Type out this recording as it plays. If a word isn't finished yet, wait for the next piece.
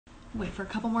Wait for a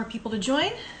couple more people to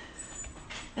join,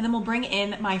 and then we'll bring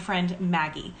in my friend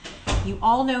Maggie. You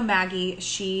all know Maggie.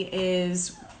 She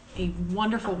is a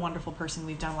wonderful, wonderful person.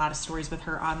 We've done a lot of stories with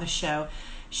her on the show.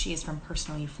 She is from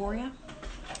Personal Euphoria.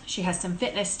 She has some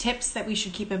fitness tips that we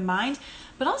should keep in mind,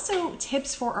 but also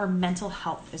tips for our mental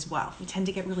health as well. We tend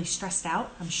to get really stressed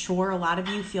out. I'm sure a lot of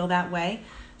you feel that way.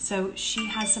 So she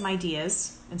has some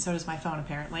ideas, and so does my phone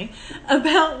apparently,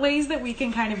 about ways that we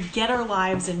can kind of get our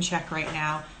lives in check right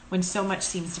now when so much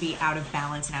seems to be out of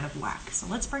balance and out of whack. So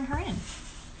let's bring her in.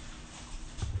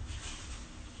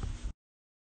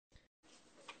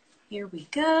 Here we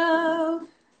go.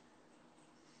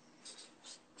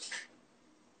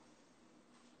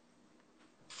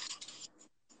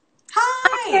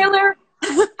 Hi, Taylor.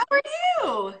 how are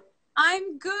you?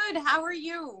 I'm good. How are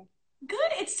you? Good.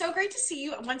 It's so great to see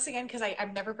you once again because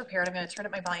I'm never prepared. I'm going to turn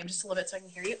up my volume just a little bit so I can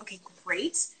hear you. Okay,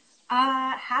 great.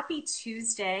 Happy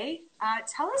Tuesday.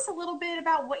 Tell us a little bit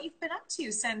about what you've been up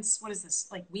to since, what is this,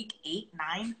 like week 8,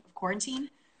 9 of quarantine?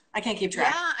 I can't keep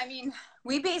track. Yeah, I mean,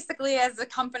 we basically as a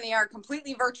company are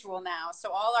completely virtual now.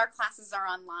 So all our classes are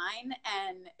online,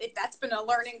 and that's been a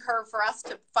learning curve for us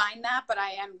to find that. But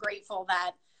I am grateful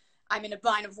that I'm in a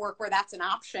line of work where that's an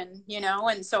option,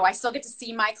 and so I still get to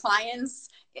see my clients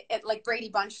like Brady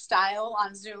Bunch style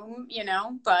on Zoom,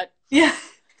 but Yeah.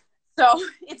 so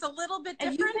it's a little bit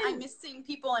And different. I miss seeing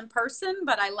people in person,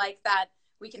 but I like that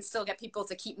we can still get people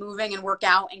to keep moving and work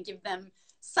out and give them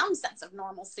some sense of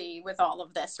normalcy with all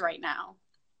of this right now.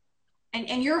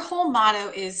 And your whole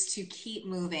motto is to keep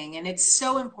moving. And it's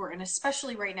so important,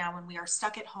 especially right now when we are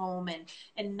stuck at home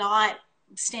and not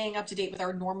staying up to date with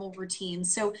our normal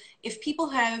routines. So if people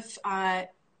have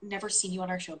never seen you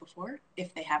on our show before,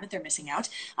 if they haven't, they're missing out.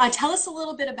 Tell us a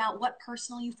little bit about what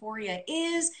Personal Euphoria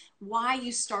is, why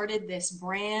you started this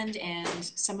brand, and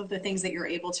some of the things that you're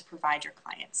able to provide your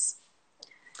clients.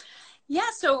 Yeah,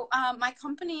 so my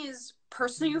company is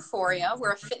Personal Euphoria.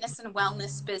 We're a fitness and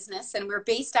wellness business, and we're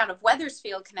based out of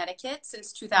Wethersfield, Connecticut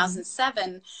since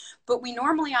 2007, but we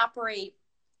normally operate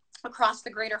across the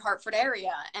greater Hartford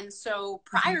area. And so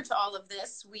prior to all of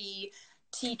this, we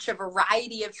teach a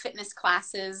variety of fitness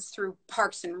classes through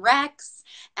parks and recs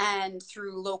and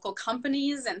through local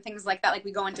companies and things like that. Like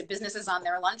we go into businesses on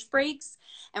their lunch breaks.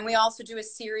 And we also do a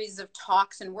series of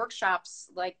talks and workshops,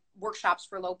 like workshops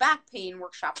for low back pain,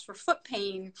 workshops for foot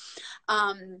pain.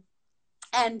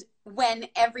 And when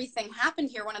everything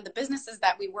happened here, one of the businesses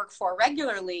that we work for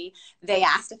regularly, they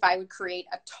asked if I would create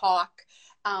a talk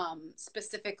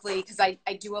specifically because I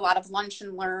do a lot of lunch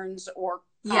and learns or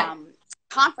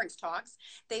conference talks.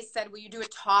 They said, will you do a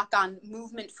talk on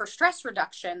movement for stress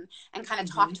reduction and kind of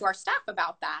talk to our staff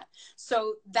about that?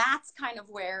 So that's kind of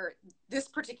where this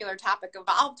particular topic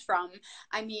evolved from.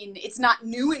 I mean, it's not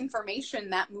new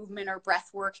information that movement or breath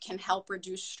work can help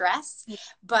reduce stress,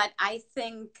 but I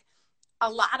think a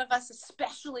lot of us,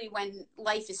 especially when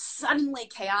life is suddenly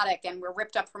chaotic and we're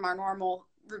ripped up from our normal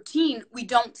routine, we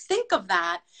don't think of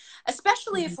that,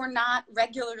 especially if we're not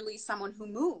regularly someone who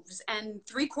moves. And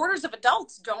 3/4 of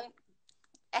adults don't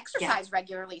exercise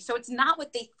regularly. So it's not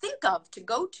what they think of to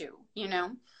go to,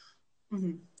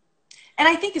 And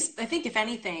I think if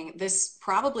anything, this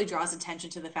probably draws attention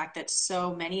to the fact that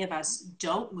so many of us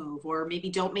don't move or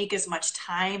maybe don't make as much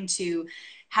time to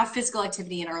have physical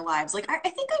activity in our lives. Like I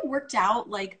think I worked out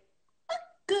like a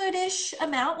goodish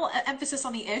amount, well, emphasis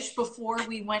on the ish, before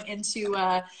we went into,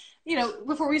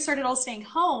 before we started all staying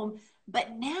home.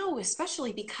 But now,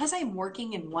 especially because I'm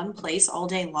working in one place all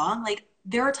day long, like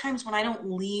there are times when I don't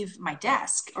leave my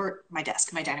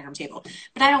dining room table,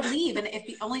 but I don't leave. And if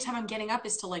the only time I'm getting up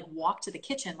is to like walk to the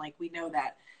kitchen, like we know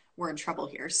that we're in trouble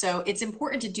here. So it's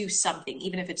important to do something,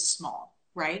 even if it's small,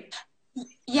 right?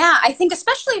 Yeah, I think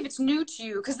especially if it's new to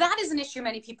you, because that is an issue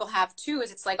many people have too, is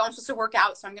it's like, oh, I'm supposed to work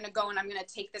out, so I'm going to go and I'm going to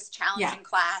take this challenging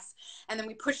class. And then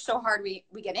we push so hard, we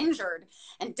get injured.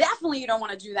 And definitely you don't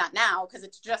want to do that now because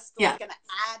it's just like going to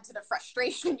add to the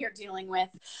frustration you're dealing with.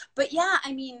 But yeah,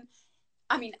 I mean,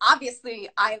 obviously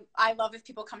I love if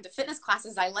people come to fitness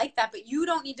classes. I like that, but you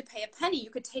don't need to pay a penny.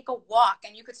 You could take a walk,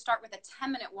 and you could start with a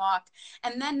 10-minute walk.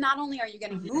 And then not only are you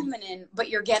getting movement in, but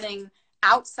you're getting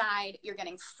outside, you're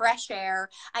getting fresh air.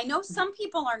 I know some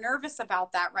people are nervous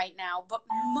about that right now, but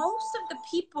most of the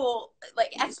people,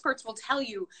 like experts, will tell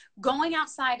you going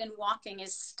outside and walking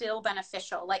is still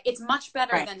beneficial. Like it's much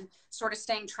better than sort of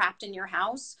staying trapped in your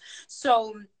house.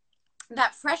 So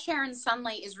that fresh air and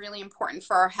sunlight is really important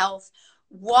for our health.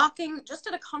 walking just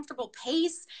at a comfortable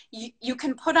pace. You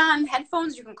can put on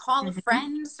headphones, you can call a Mm-hmm.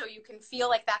 friend so you can feel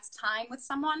like that's time with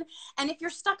someone. And if you're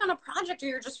stuck on a project or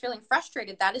you're just feeling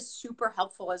frustrated, that is super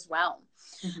helpful as well.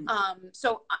 Mm-hmm.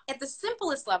 So at the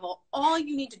simplest level, all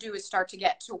you need to do is start to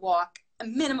get to walk a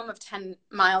minimum of 10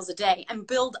 miles a day and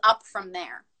build up from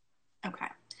there. Okay.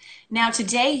 Now,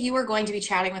 today you are going to be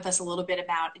chatting with us a little bit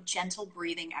about gentle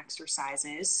breathing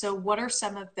exercises. So what are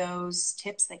some of those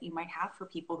tips that you might have for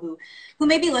people who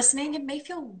may be listening and may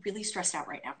feel really stressed out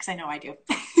right now? Because I know I do.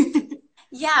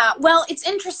 Yeah, well, it's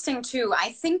interesting too.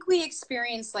 I think we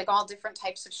experience like all different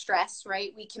types of stress,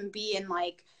 right? We can be in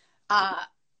like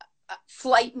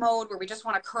flight mode where we just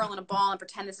want to curl in a ball and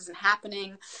pretend this isn't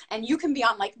happening. And you can be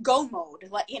on like go mode,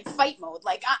 like in fight mode,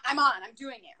 like I'm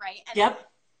doing it, right? And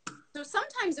Yep. so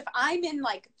sometimes if I'm in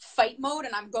like fight mode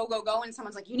and I'm go, go, go, and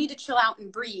someone's like, you need to chill out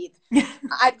and breathe,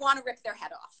 I'd want to rip their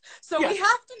head off. So we have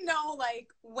to know like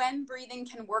when breathing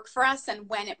can work for us and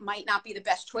when it might not be the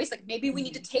best choice. Like maybe we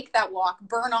need to take that walk,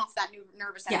 burn off that new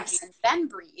nervous energy, and then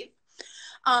breathe.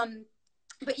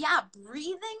 But yeah,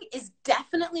 breathing is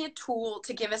definitely a tool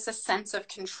to give us a sense of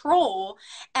control.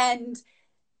 And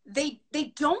they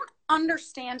don't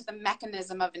understand the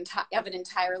mechanism of it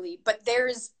entirely, but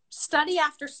there's study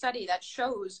after study that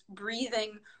shows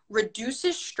breathing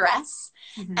reduces stress,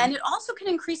 and it also can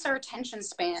increase our attention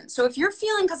span. So if you're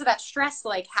feeling, because of that stress,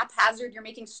 like haphazard, you're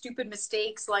making stupid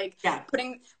mistakes, like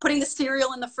putting the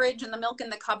cereal in the fridge and the milk in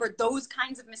the cupboard, those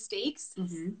kinds of mistakes,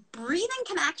 breathing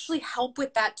can actually help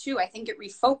with that too. I think it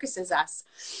refocuses us.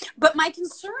 But my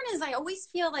concern is I always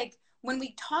feel like when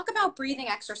we talk about breathing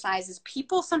exercises,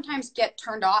 people sometimes get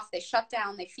turned off, they shut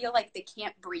down, they feel like they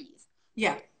can't breathe.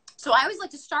 Yeah. So I always like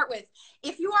to start with,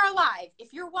 if you are alive,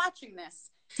 if you're watching this,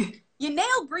 you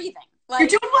nailed breathing.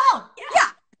 Like, you're doing well.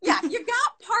 Yeah, you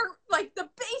got like the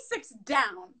basics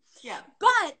down. Yeah.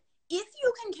 But if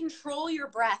you can control your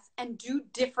breath and do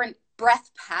different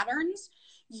breath patterns,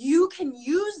 you can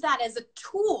use that as a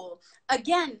tool.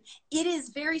 Again, it is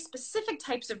very specific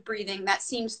types of breathing that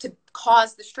seems to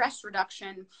cause the stress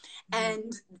reduction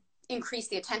and increase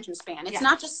the attention span. It's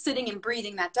not just sitting and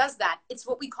breathing that does that. It's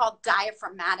what we call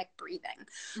diaphragmatic breathing.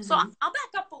 So I'll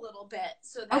back up a little bit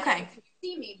so that you can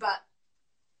see me. But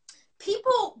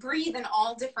people breathe in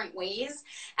all different ways.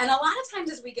 And a lot of times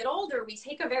as we get older, we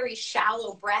take a very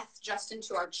shallow breath just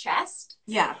into our chest.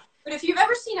 Yeah. But if you've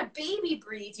ever seen a baby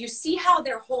breathe, you see how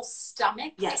their whole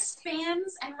stomach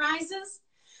expands and rises.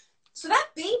 So that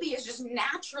baby is just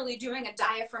naturally doing a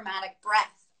diaphragmatic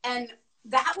breath. And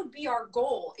that would be our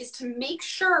goal, is to make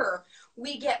sure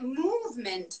we get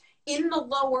movement in the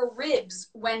lower ribs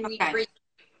when we breathe.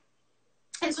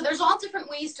 And so there's all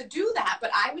different ways to do that, but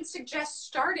I would suggest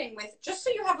starting with, just so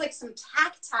you have like some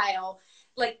tactile,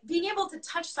 like being able to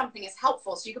touch something is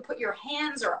helpful. So you could put your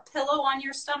hands or a pillow on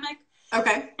your stomach.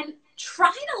 Okay. And try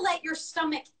to let your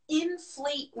stomach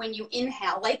inflate when you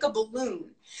inhale, like a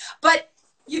balloon. But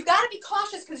you've got to be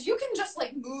cautious because you can just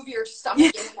like move your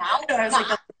stomach in and out. I was like,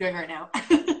 that's what I'm doing right now.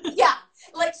 Yeah.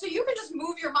 Like, so you can just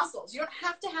move your muscles. You don't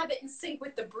have to have it in sync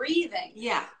with the breathing.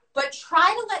 Yeah. But try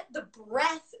to let the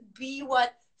breath be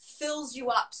what fills you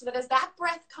up so that as that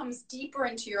breath comes deeper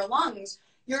into your lungs,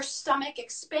 your stomach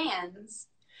expands.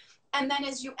 And then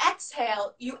as you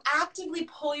exhale, you actively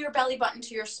pull your belly button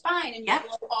to your spine and you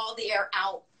blow all the air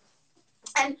out.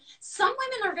 And some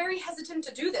women are very hesitant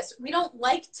to do this. We don't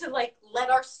like to like let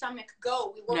our stomach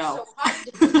go. We work so hard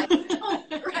to do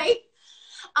that, right?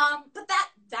 But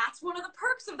that's one of the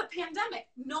perks of the pandemic.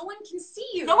 No one can see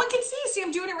you. No one can see you. See,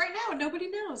 I'm doing it right now and nobody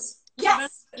knows.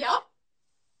 Yes. Yep.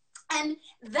 And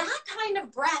that kind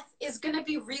of breath is going to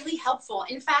be really helpful.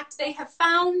 In fact, they have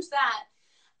found that,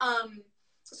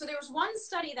 so there was one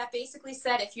study that basically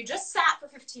said if you just sat for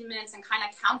 15 minutes and kind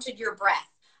of counted your breath,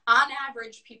 on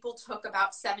average, people took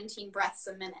about 17 breaths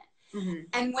a minute.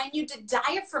 And when you did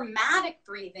diaphragmatic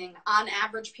breathing, on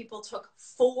average, people took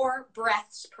 4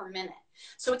 breaths per minute.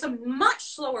 So it's a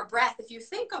much slower breath. If you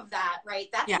think of that, right,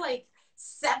 that's like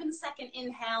 7-second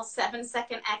inhale,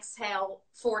 7-second exhale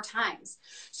 4 times.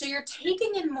 So you're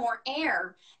taking in more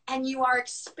air and you are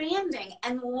expanding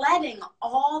and letting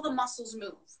all the muscles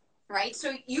move. Right?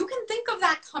 So you can think of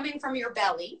that coming from your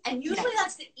belly. And usually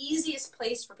that's the easiest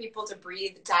place for people to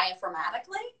breathe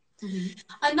diaphragmatically.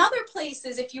 Another place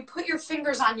is if you put your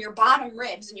fingers on your bottom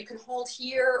ribs and you can hold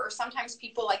here, or sometimes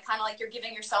people like kind of like you're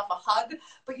giving yourself a hug,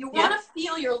 but you want to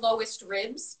feel your lowest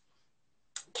ribs.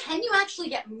 Can you actually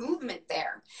get movement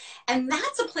there? And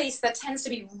that's a place that tends to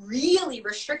be really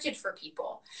restricted for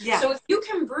people. So if you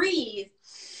can breathe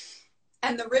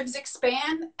and the ribs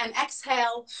expand and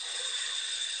exhale,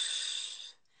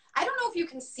 I don't know if you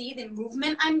can see the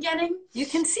movement I'm getting. You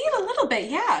can see it a little bit,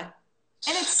 yeah.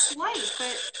 And it's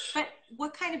slight, but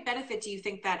what kind of benefit do you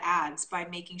think that adds by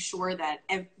making sure that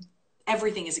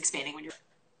everything is expanding when you're,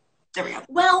 there we go.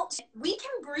 Well, we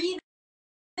can breathe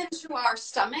into our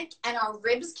stomach and our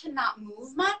ribs cannot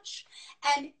move much.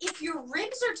 And if your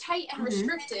ribs are tight and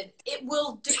restricted, it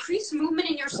will decrease movement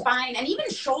in your spine, and even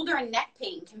shoulder and neck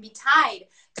pain can be tied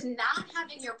to not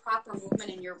having your proper movement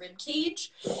in your rib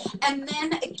cage. And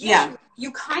then again,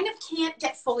 you kind of can't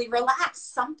get fully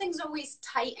relaxed. Something's always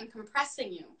tight and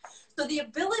compressing you. So the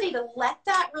ability to let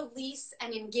that release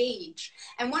and engage.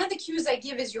 And one of the cues I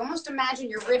give is you almost imagine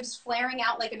your ribs flaring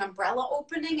out like an umbrella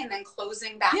opening and then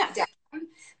closing back down.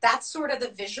 That's sort of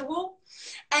the visual.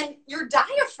 And your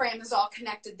diaphragm is all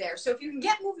connected there. So if you can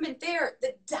get movement there,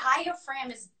 the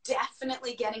diaphragm is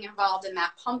definitely getting involved in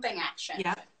that pumping action.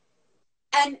 Yeah.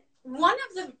 And one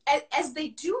of the, as they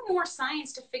do more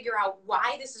science to figure out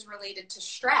why this is related to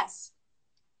stress,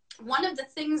 one of the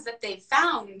things that they've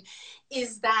found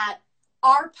is that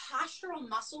our postural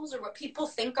muscles, or what people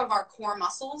think of our core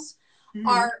muscles,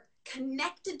 are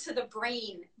connected to the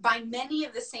brain by many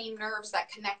of the same nerves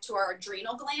that connect to our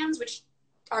adrenal glands, which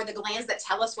are the glands that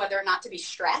tell us whether or not to be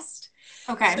stressed.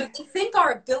 Okay. So they think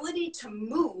our ability to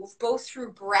move, both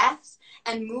through breath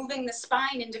and moving the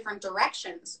spine in different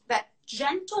directions, that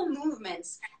gentle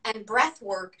movements and breath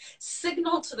work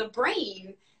signal to the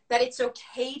brain that it's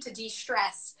okay to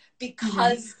de-stress,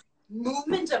 because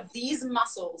movement of these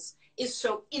muscles is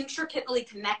so intricately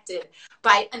connected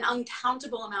by an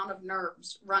uncountable amount of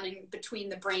nerves running between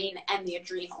the brain and the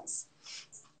adrenals.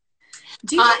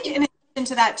 Do you think in addition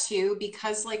to that too,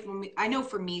 because like I know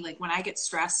for me, like when I get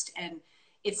stressed and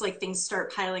it's like things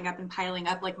start piling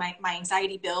up, like my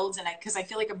anxiety builds, and because I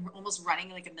feel like I'm almost running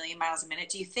like 1,000,000 miles a minute.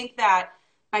 Do you think that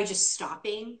by just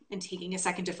stopping and taking a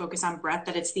second to focus on breath,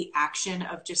 that it's the action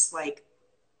of just like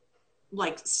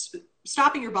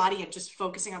stopping your body and just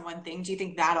focusing on one thing? Do you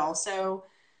think that also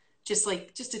just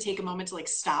to take a moment to like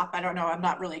stop? I don't know. I'm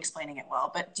not really explaining it well,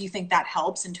 but do you think that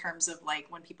helps in terms of like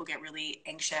when people get really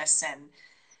anxious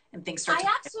and things start I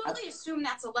absolutely assume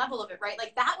that's a level of it, right?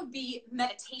 Like that would be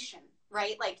meditation,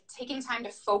 right? Like taking time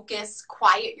to focus,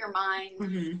 quiet your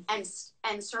mind,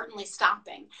 and certainly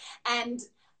stopping. And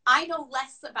I know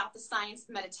less about the science of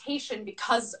meditation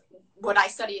because what I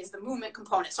study is the movement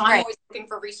component. So I'm always looking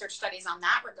for research studies on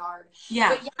that regard. Yeah.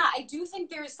 But yeah, I do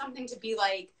think there is something to be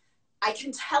like, I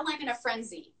can tell I'm in a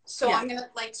frenzy. So I'm going to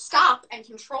like stop and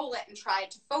control it and try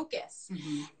to focus.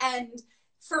 And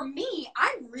for me,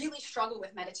 I really struggle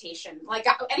with meditation. Like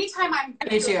anytime I'm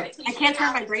Me too. I can't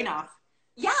turn my brain off.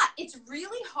 Yeah, it's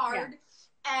really hard.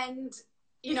 Yeah. And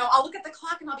you know, I'll look at the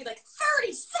clock and I'll be like,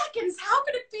 30 seconds. How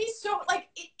could it be so, like,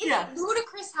 it's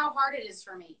ludicrous how hard it is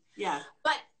for me. Yeah.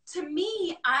 But to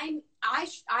me, I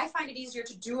find it easier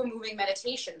to do a moving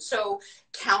meditation. So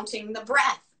counting the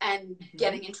breath and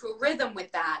getting into a rhythm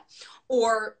with that,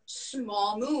 or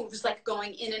small moves like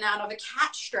going in and out of a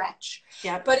cat stretch.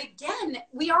 Yeah. But again,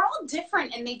 we are all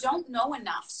different and they don't know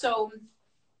enough. So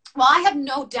while I have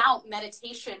no doubt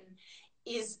meditation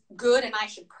is good and I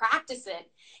should practice it,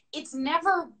 it's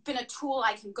never been a tool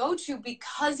I can go to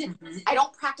because I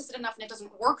don't practice it enough and it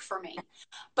doesn't work for me.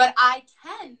 But I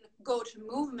can go to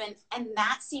movement and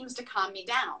that seems to calm me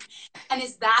down. And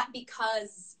is that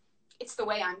because it's the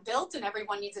way I'm built and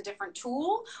everyone needs a different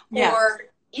tool? Yeah. Or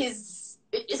is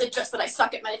it just that I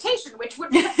suck at meditation, which could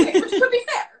be fair?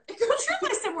 It could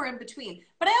be somewhere in between.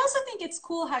 But I also think it's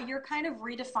cool how you're kind of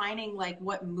redefining like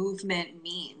what movement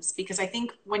means, because I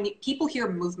think when people hear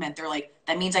movement, they're like,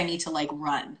 that means I need to like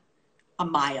run a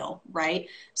mile, right?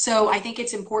 So I think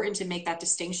it's important to make that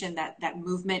distinction that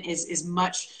movement is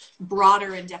much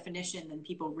broader in definition than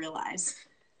people realize.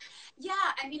 Yeah,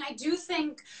 I mean, I do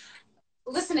think,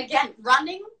 listen, again,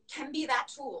 running can be that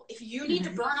tool. If you need to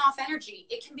burn off energy,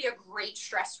 it can be a great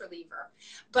stress reliever.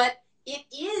 But it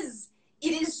is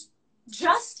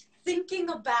just thinking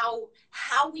about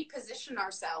how we position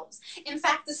ourselves. In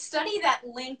fact, the study that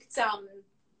linked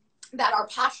that our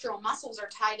postural muscles are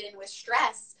tied in with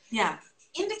stress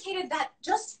indicated that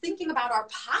just thinking about our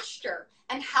posture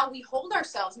and how we hold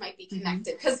ourselves might be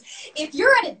connected. Because if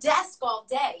you're at a desk all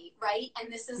day, right,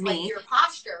 and this is like your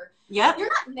posture, you're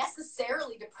not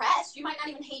necessarily depressed. You might not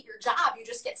even hate your job. You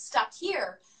just get stuck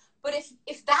here. But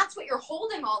if that's what you're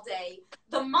holding all day,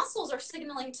 the muscles are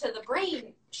signaling to the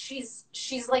brain, she's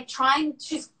afraid,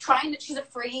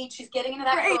 she's getting into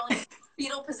that crawling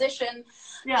fetal position.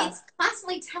 Yeah. It's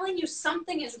constantly telling you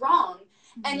something is wrong.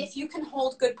 And if you can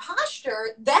hold good posture,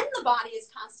 then the body is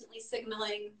constantly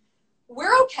signaling,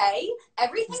 we're okay,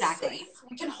 everything's safe,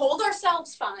 we can hold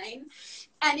ourselves fine.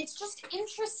 And it's just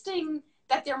interesting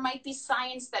that there might be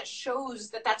science that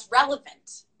shows that that's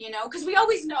relevant, you know, because we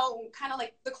always know kind of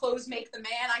like the clothes make the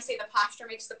man. I say the posture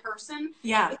makes the person.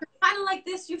 Yeah. If you're kind of like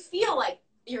this, you feel like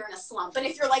you're in a slump. And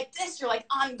if you're like this, you're like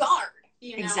on guard,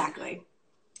 you know? Exactly.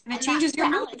 And it and changes your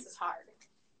mood. balance is hard.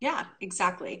 Yeah,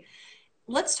 exactly.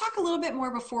 Let's talk a little bit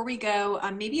more before we go,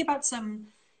 maybe about some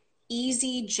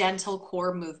easy, gentle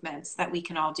core movements that we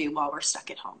can all do while we're stuck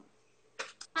at home.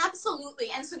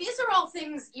 Absolutely. And so these are all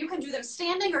things you can do them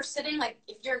standing or sitting. Like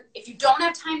if you don't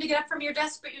have time to get up from your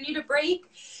desk, but you need a break,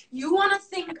 you want to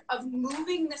think of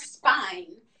moving the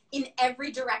spine in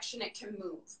every direction it can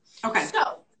move. Okay.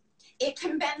 So it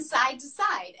can bend side to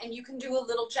side, and you can do a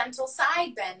little gentle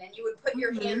side bend, and you would put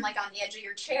your hand like on the edge of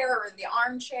your chair or in the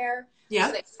armchair. Yeah.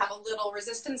 So they have a little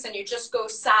resistance, and you just go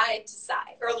side to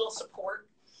side, or a little support.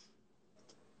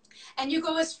 And you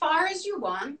go as far as you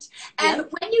want. And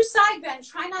when you side bend,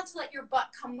 try not to let your butt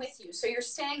come with you. So you're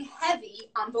staying heavy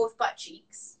on both butt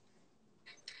cheeks.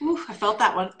 Ooh, I felt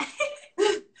that one.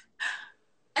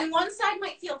 And one side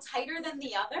might feel tighter than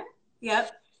the other.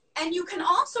 Yep. And you can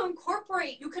also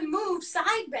incorporate, you can move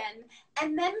side bend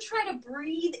and then try to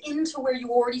breathe into where you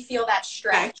already feel that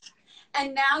stretch. Okay.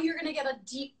 And now you're going to get a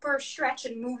deeper stretch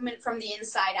and movement from the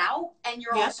inside out. And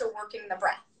you're also working the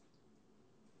breath.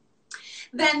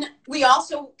 Then we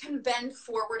also can bend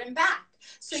forward and back.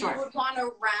 So you would want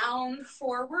to round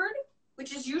forward,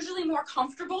 which is usually more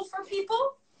comfortable for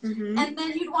people. Mm-hmm. And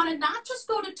then you'd want to not just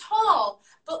go to tall,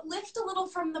 but lift a little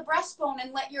from the breastbone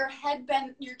and let your head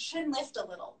bend, your chin lift a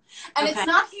little. And it's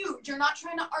not huge. You're not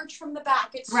trying to arch from the back.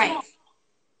 It's small.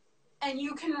 And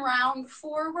you can round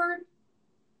forward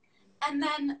and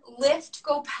then lift,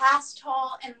 go past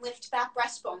tall and lift that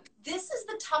breastbone. This is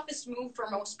the toughest move for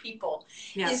most people,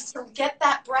 is to get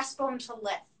that breastbone to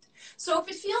lift. So if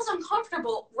it feels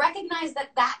uncomfortable, recognize that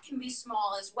that can be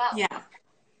small as well. Yeah.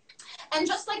 And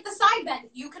just like the side bend,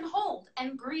 you can hold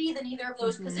and breathe in either of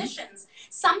those positions.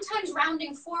 Sometimes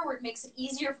rounding forward makes it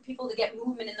easier for people to get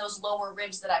movement in those lower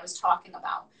ribs that I was talking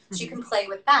about. So you can play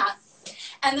with that.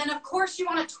 And then, of course, you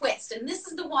want to twist. And this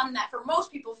is the one that for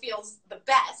most people feels the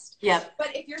best. Yep.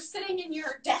 But if you're sitting in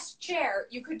your desk chair,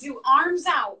 you could do arms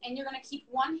out, and you're going to keep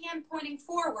one hand pointing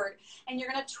forward, and you're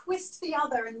going to twist the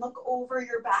other and look over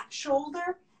your back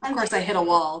shoulder. And of course, I hit a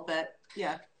wall, but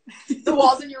yeah. The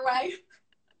wall's in your way.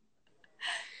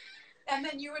 And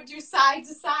then you would do side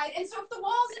to side. And so if the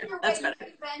wall's in your way, you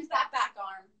can bend that back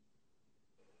arm.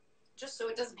 Just so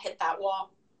it doesn't hit that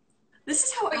wall. This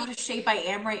is how out of shape I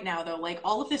am right now, though. Like,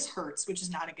 all of this hurts, which is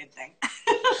not a good thing.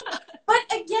 But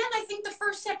again, I think the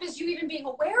first step is you even being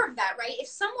aware of that, right? If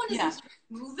someone isn't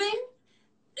moving,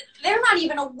 they're not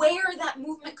even aware that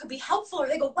movement could be helpful. Or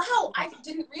they go, wow, I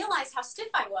didn't realize how stiff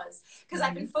I was. Because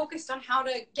I've been focused on how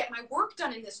to get my work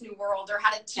done in this new world or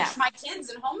how to teach my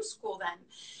kids and homeschool them.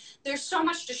 There's so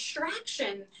much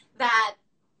distraction that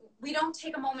we don't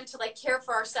take a moment to like care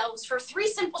for ourselves for 3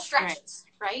 simple stretches,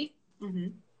 right? Mm-hmm.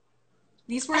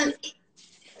 These were, it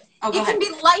can be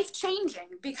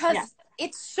life-changing because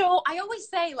it's so, I always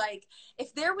say, like,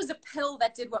 if there was a pill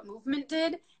that did what movement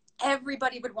did,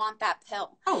 everybody would want that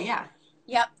pill. Oh, yeah.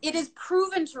 Yep. It is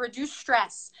proven to reduce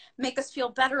stress, make us feel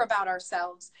better about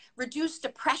ourselves, reduce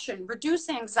depression, reduce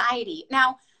anxiety.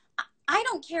 Now, I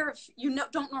don't care if you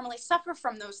don't normally suffer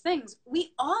from those things.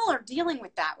 We all are dealing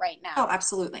with that right now. Oh,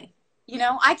 absolutely. You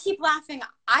know, I keep laughing.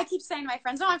 I keep saying to my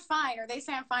friends, oh, I'm fine. Or they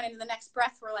say I'm fine. And in the next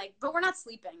breath, we're like, but we're not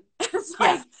sleeping. It's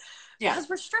like, because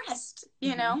we're stressed,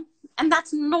 you know, and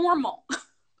that's normal.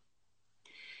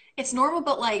 It's normal.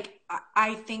 But like,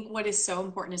 I think what is so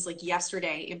important is like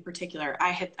yesterday in particular,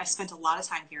 I spent a lot of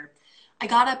time here. I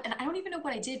got up and I don't even know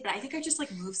what I did, but I think I just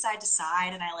like moved side to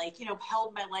side and I like, you know,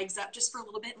 held my legs up just for a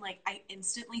little bit. And like, I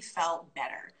instantly felt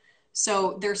better.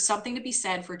 So there's something to be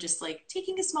said for just like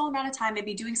taking a small amount of time,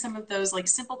 maybe doing some of those like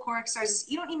simple core exercises.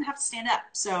 You don't even have to stand up.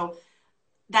 So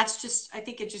that's just, I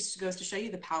think it just goes to show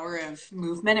you the power of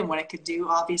movement and what it could do,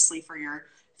 obviously, for your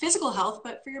physical health,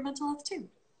 but for your mental health too.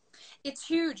 It's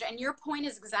huge. And your point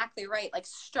is exactly right. Like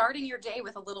starting your day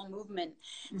with a little movement.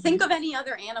 Think of any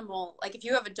other animal. Like if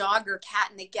you have a dog or cat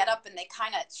and they get up and they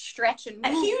kind of stretch and move.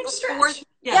 A huge stretch.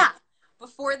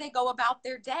 Before they go about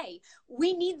their day.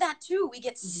 We need that too. We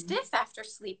get stiff after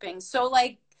sleeping. So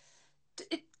like,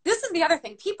 this is the other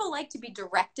thing. People like to be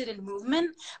directed in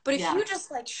movement, but if you just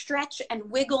like stretch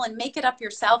and wiggle and make it up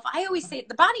yourself, I always say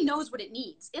the body knows what it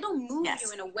needs. It'll move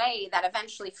you in a way that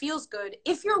eventually feels good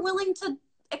if you're willing to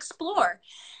explore.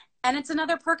 And it's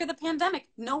another perk of the pandemic.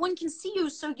 No one can see you,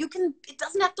 so you can, it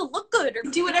doesn't have to look good or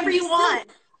do whatever you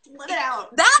want. Let it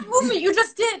out. That movement you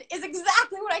just did is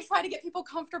exactly what I try to get people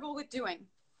comfortable with doing.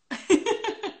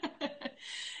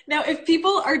 Now, if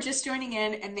people are just joining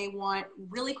in and they want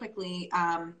really quickly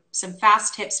some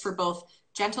fast tips for both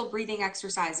gentle breathing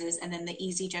exercises and then the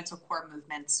easy, gentle core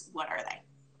movements, what are they?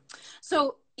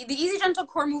 So the easy, gentle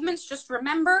core movements, just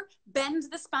remember, bend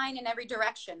the spine in every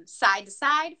direction, side to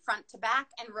side, front to back,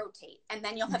 and rotate. And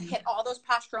then you'll have hit all those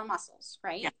postural muscles,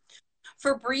 right? Yeah.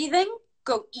 For breathing,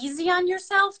 go easy on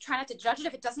yourself. Try not to judge it.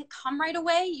 If it doesn't come right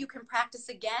away, you can practice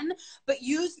again, but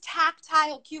use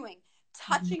tactile cueing.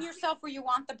 Touching yourself where you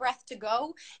want the breath to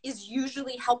go is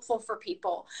usually helpful for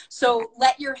people. So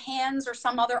let your hands or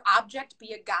some other object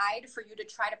be a guide for you to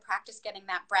try to practice getting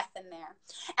that breath in there.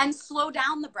 And slow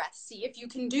down the breath. See if you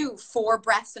can do 4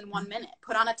 breaths in 1 minute.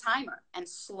 Put on a timer and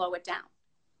slow it down.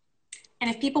 And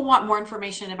if people want more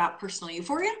information about personal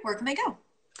euphoria, where can they go?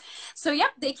 So,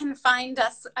 yep, they can find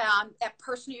us at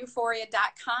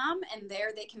personaleuphoria.com, and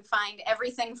there they can find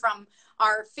everything from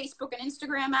our Facebook and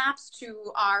Instagram apps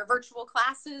to our virtual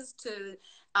classes to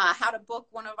how to book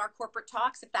one of our corporate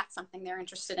talks if that's something they're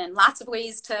interested in. Lots of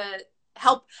ways to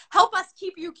help us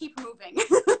keep moving.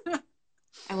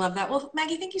 I love that. Well,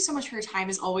 Maggie, thank you so much for your time.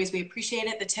 As always, we appreciate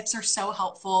it. The tips are so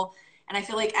helpful. And I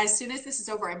feel like as soon as this is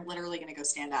over, I'm literally going to go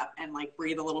stand up and like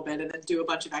breathe a little bit and then do a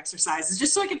bunch of exercises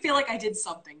just so I can feel like I did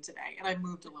something today and I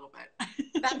moved a little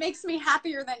bit. That makes me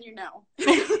happier than you know.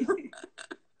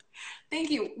 Thank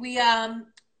you. We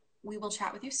will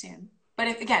chat with you soon. But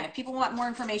if people want more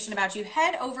information about you,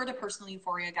 head over to Personal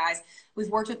Euphoria, guys. We've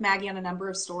worked with Maggie on a number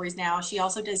of stories now. She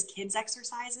also does kids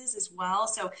exercises as well.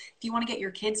 So if you want to get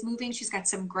your kids moving, she's got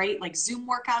some great like Zoom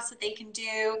workouts that they can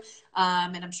do.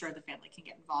 And I'm sure the family can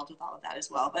get involved with all of that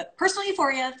as well. But Personal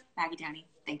Euphoria, Maggie Downie,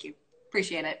 thank you.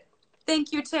 Appreciate it.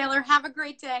 Thank you, Taylor. Have a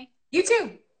great day. You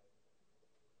too.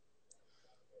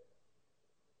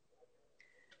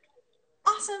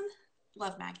 Awesome.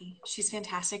 Love Maggie. She's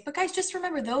fantastic. But guys, just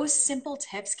remember those simple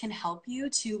tips can help you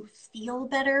to feel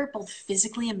better, both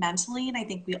physically and mentally. And I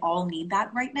think we all need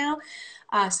that right now.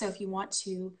 So if you want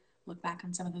to look back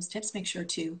on some of those tips, make sure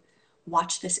to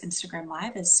watch this Instagram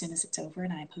live as soon as it's over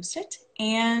and I post it.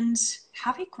 And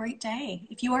have a great day.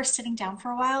 If you are sitting down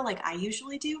for a while, like I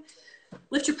usually do,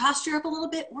 lift your posture up a little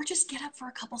bit or just get up for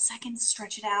a couple seconds,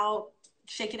 stretch it out,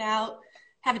 shake it out,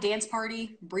 have a dance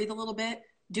party, breathe a little bit,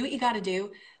 do what you got to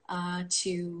do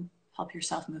to help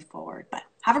yourself move forward. But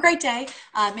have a great day.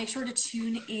 Make sure to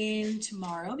tune in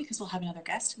tomorrow because we'll have another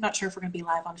guest. I'm not sure if we're going to be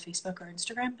live on Facebook or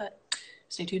Instagram, but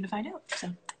stay tuned to find out. So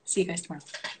see you guys tomorrow.